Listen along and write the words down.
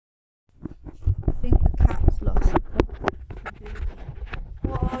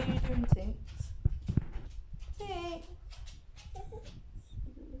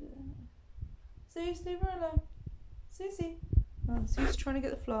Zeus, leave her alone. Susie. Oh, Zeus trying to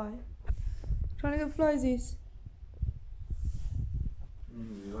get the fly. Trying to get the fly, Zeus.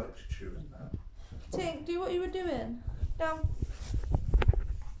 You like to chew in that. Tink, do what you were doing. Down.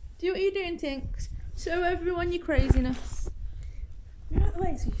 Do what you're doing, Tink. Show everyone your craziness. You're out the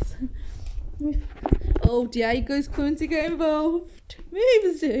way, Zeus. Oh, Diego's coming to get involved.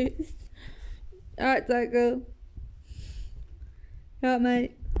 Move, Zeus. Alright, Diego. Alright,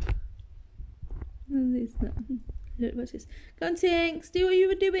 mate. Look, watch this. Go on, Tinks. Do what you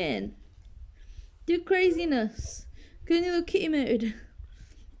were doing. Do craziness. Go in your little kitty mood.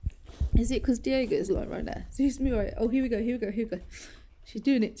 Is it because Diego's like right there? Zeus, me right. Oh, here we go. Here we go. Here we go. She's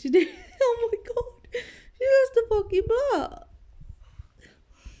doing it. She's doing it. Oh my god. She lost the fucking block.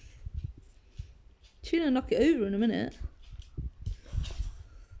 She's gonna knock it over in a minute.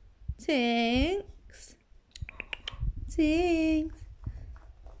 Tinks. Tinks.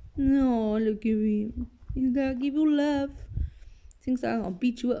 No, look at him. He's gonna give you love. Thinks I'm gonna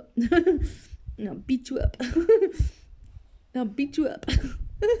beat you up. I'll beat you up. I'll beat you up.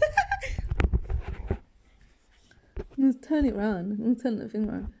 Let's turn it round. Let's turn the thing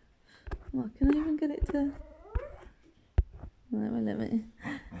round. Oh, can I even get it to... Let me.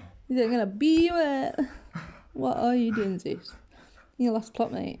 He's gonna beat you up. What are you doing, Zeus? Your last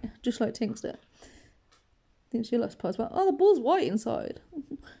plot, mate. Just like Tinks did. I think she last plot as well. Oh, the ball's white inside.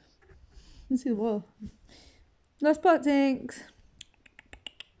 Let's see the ball. Last plot, Tinks.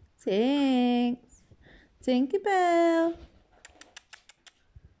 Tinks. Tinkerbell.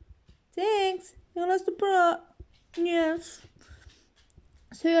 Tinks. You lost the plot. Yes.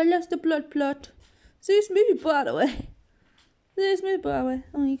 So I lost the blood plot. Zeus, move your butt away. Zeus, move your butt away.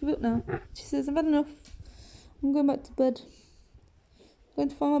 Oh, you give up now. She says, I've had enough. I'm going back to bed. I'm going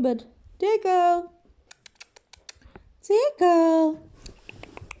to find my bed. Diego. Diego.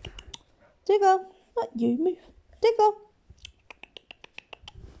 Diego. Not you, move. Diego.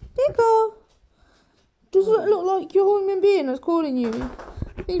 Diego. Does it look like your human being that's calling you?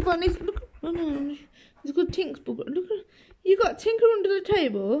 You find this. Look. Oh no. It's got Tink's book. Look. You got Tinker under the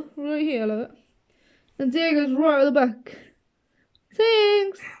table. Right here, look. And Diego's right at the back.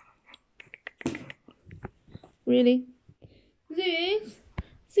 Tinks. Really? Zeus?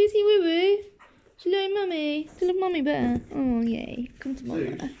 Susie woo woo. She love mummy. She love mummy better. Oh yay. Come to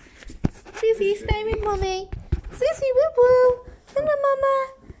mama. Susie, stay with mummy. Susie woo woo. Hello mama.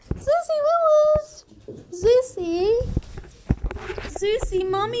 Susie woo woos. Susie. Susie,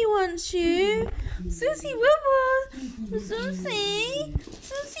 mommy wants you. Susie woo woo. Susie.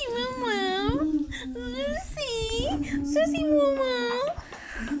 Susie woo woo. Susie. Susie woo woo.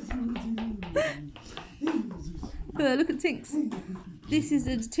 Look at Tinks. This is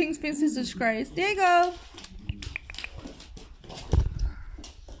the Tinks Princess disgrace. Diego.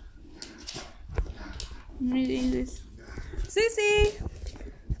 Let me do this. Susie.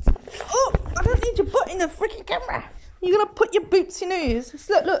 Oh, I don't need your butt in the freaking camera. You're gonna put your boots in nose.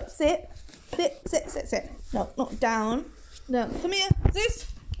 Look, look, sit. Sit, sit, sit, sit. No, not down. No, come here. Zeus.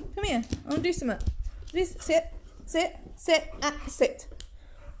 Come here. I wanna do something. Zeus, sit, sit, sit, sit.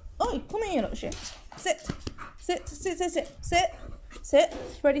 Oh, come here, little shit. Sit. Sit, sit, sit, sit, sit, sit.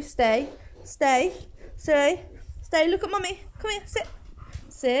 Ready? Stay, stay, stay, stay. Look at mummy. Come here. Sit,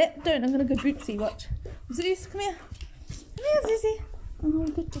 sit. Don't. I'm gonna go bootsy. Watch. Zeus, come here. Come here, Zizzy. Oh,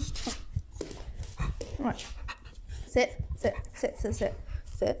 good. Just right. Sit, sit, sit, sit, sit,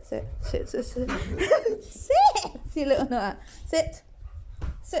 sit, sit, sit, sit, sit. Sit. See, little nut. Sit,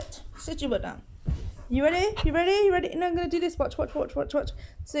 sit. Sit your butt down. You ready? You ready? You ready? No, I'm gonna do this. Watch, watch, watch, watch, watch.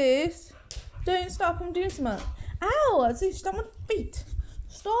 Zeus. Don't stop, I'm doing something. Ow, Zeus, stop my feet.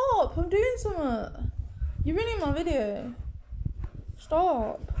 Stop, I'm doing something. You're ruining my video.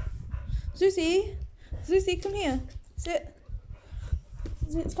 Stop. Zeusy, Zeusy, come here. Sit.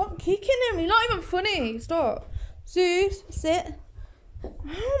 Zeus, stop kicking him, you're not even funny. Stop. Zeus, sit.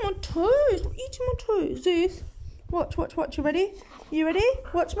 Ow, my toes, stop eating my toes. Zeus, watch, watch, watch, you ready? You ready?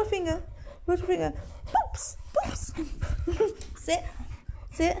 Watch my finger. Watch my finger. Boops, boops. Sit,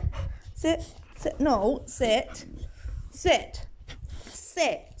 sit. Sit, sit, no, sit, sit,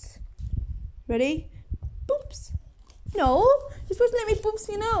 sit. Ready? Boops. No, you're supposed to let me boops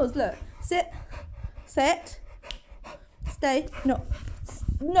your nose. Look, sit, sit, stay. No,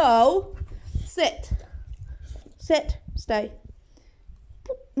 no, sit, sit, stay.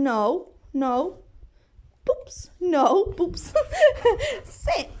 Boop. No, no, boops, no, boops.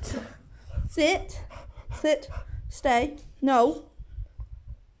 Sit, sit, sit, stay. No.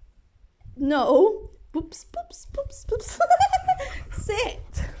 No. Boops, boops, boops, boops.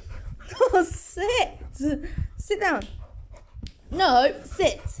 Sit. Oh, sit. Sit down. No,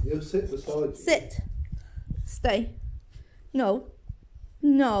 sit. He'll sit beside you. Sit. Stay. No.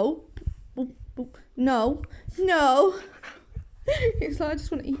 No. Boop, boop. No. No. It's like I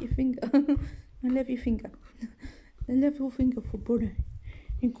just want to eat your finger. I love your finger. I love your finger for brother.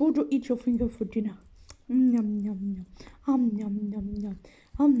 And go to eat your finger for dinner. Yum yum yum. Yum yum yum.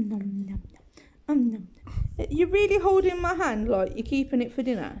 Yum yum yum. Yum. You're really holding my hand like you're keeping it for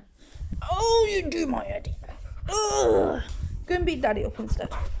dinner. Oh, you do, my Eddie. Ugh. Go and beat Daddy up instead.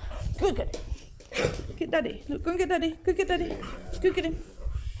 Go get it. Get Daddy. Look, go and get Daddy. Go get Daddy. Go get him.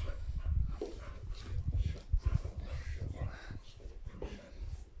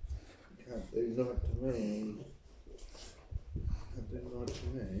 Can't do that to me. Can't do that to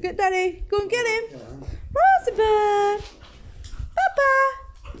me. Get Daddy. Go and get him. Yeah. Rosabird. Papa.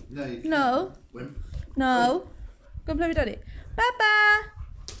 No, you can't. No. Wimp. No. Go and play with Daddy. Papa.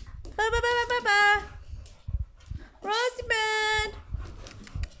 Papa, Papa, Papa. Rosabird.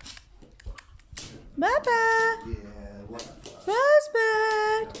 Papa. Yeah, whatever.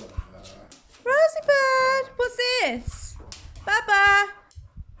 Rosebird. Rosebird. What's this? Papa.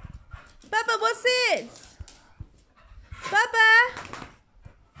 Papa, what's this? Papa.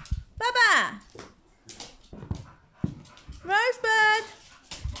 Papa. Rosebird.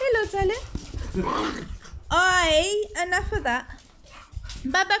 Hello, darling. Oi, enough of that.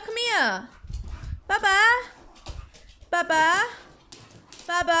 Baba, come here. Baba. Baba.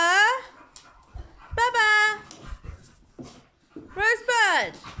 Baba. Baba.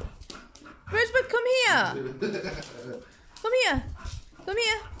 Rosebird. Rosebird, come here. Come here. Come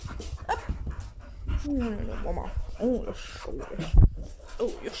here. Up. No, Mama. Oh, your shoulders.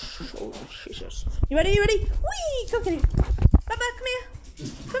 Oh, your shoulders. Jesus. You ready? You ready? Whee! Go get it. Baba, come here.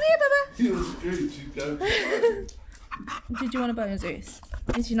 Come here, Baba. You're screwed, you go. Did you want a bone, Zeus?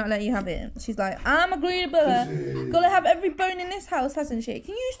 Did she not let you have it? She's like, I'm a greedy Bella. Gotta have every bone in this house, hasn't she?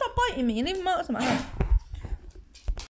 Can you stop biting me and leave marks on my hand?